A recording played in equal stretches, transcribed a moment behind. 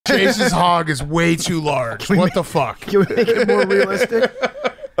Chace's hog is way too large. What the fuck? Can we make it more realistic?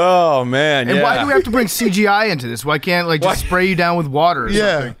 Oh man! And why do we have to bring CGI into this? Why can't just spray you down with water? Or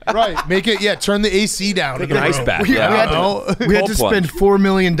something? Right. Make it. Yeah, turn the AC down. Take an ice bath. We had to spend $4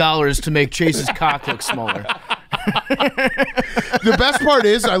 million to make Chace's cock look smaller. The best part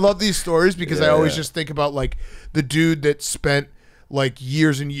is I love these stories because I always just think about like the dude that spent like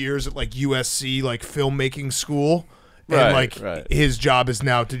years and years at like USC like filmmaking school. And his job is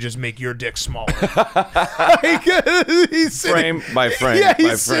now to just make your dick smaller. He's sitting, frame by frame. Yeah,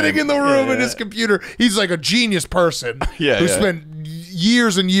 he's sitting in the room in his computer. He's like a genius person who spent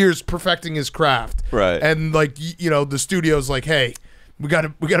years and years perfecting his craft. Right. And like the studio's like, hey, we got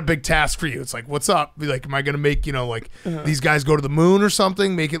a big task for you. It's like, what's up? Be like, am I gonna make these guys go to the moon or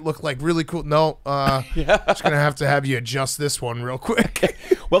something? Make it look like really cool? No, just gonna have you adjust this one real quick.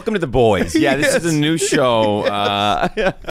 Welcome to The Boys. Yeah, this is a new show.